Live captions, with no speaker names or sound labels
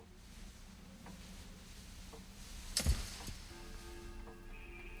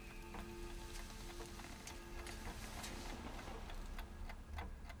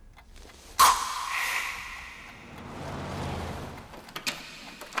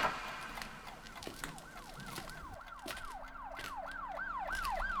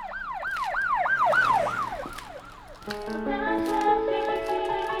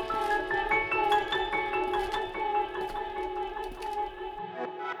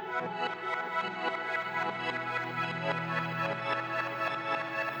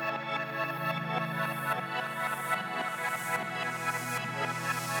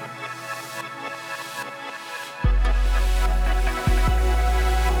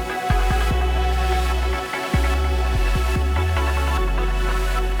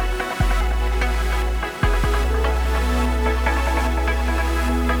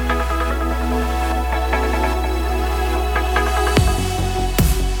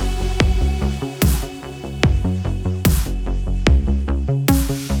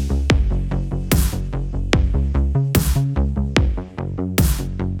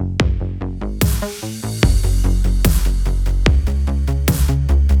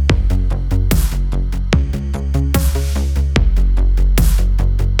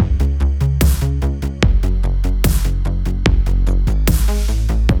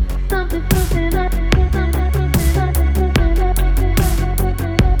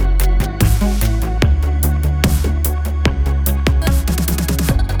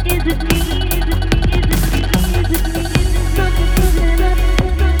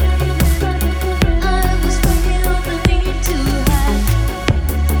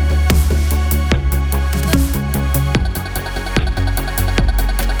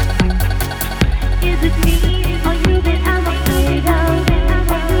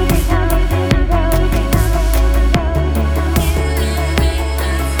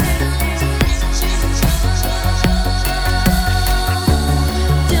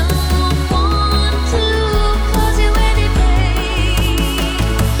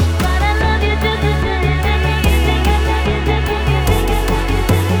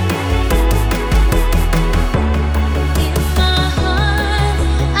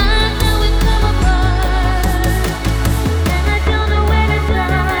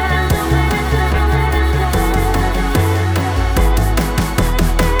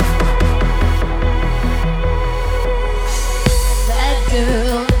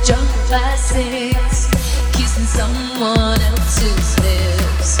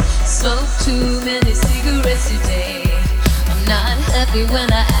happy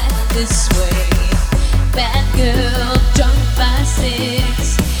when I act this way. Bad girl, drunk by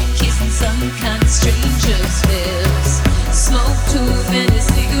 6, kissing some kind of stranger's lips. Smoke too many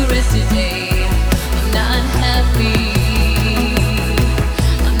cigarettes today. I'm not happy.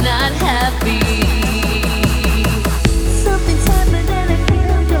 I'm not happy. Something's happened and I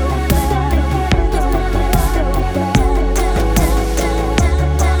can't go back.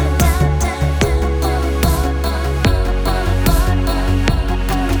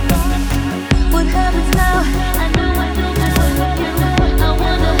 What happens now? I know I don't deserve you. I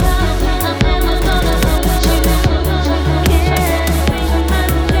wonder how I'm ever gonna hold you. Can't bring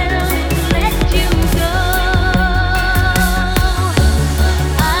myself to let you go.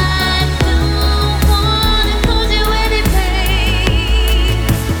 I don't wanna cause you any pain,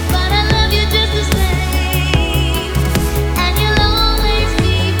 but I love you just the same, and you'll always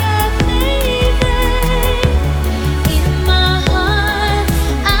be my baby. In my heart,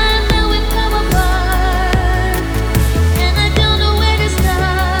 I know we've come apart, and I don't know where to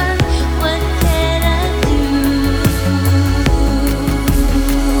start. What can I do?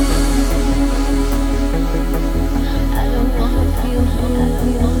 I don't wanna feel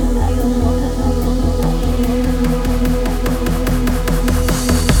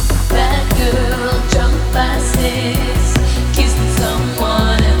bad girl, drunk by 6, kissing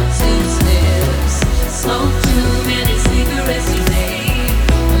someone else's lips. Smoke too many cigarettes today.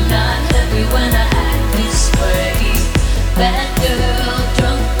 I'm not happy when I act this way. Bad girl,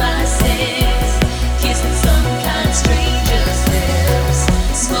 drunk by 6, kissing some kind of stranger's lips.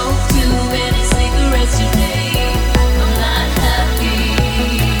 Smoke too many cigarettes today. I'm not happy.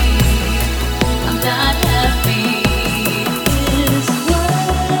 I'm not happy this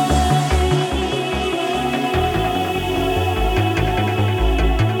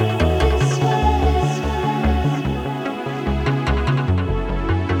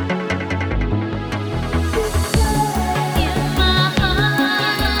in my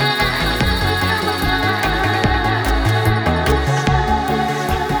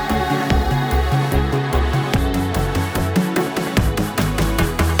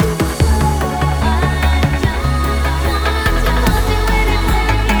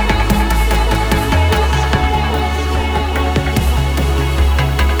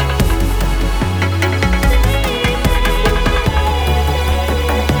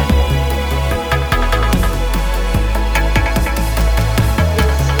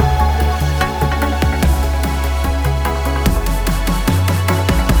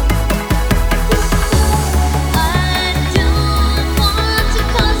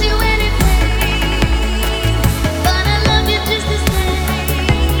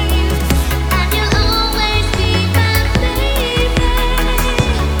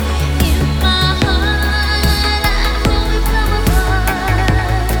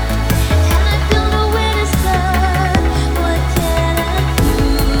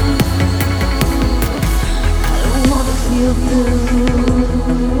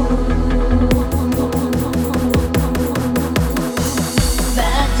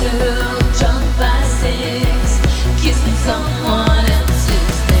Bad girl, drunk by 6, kissing someone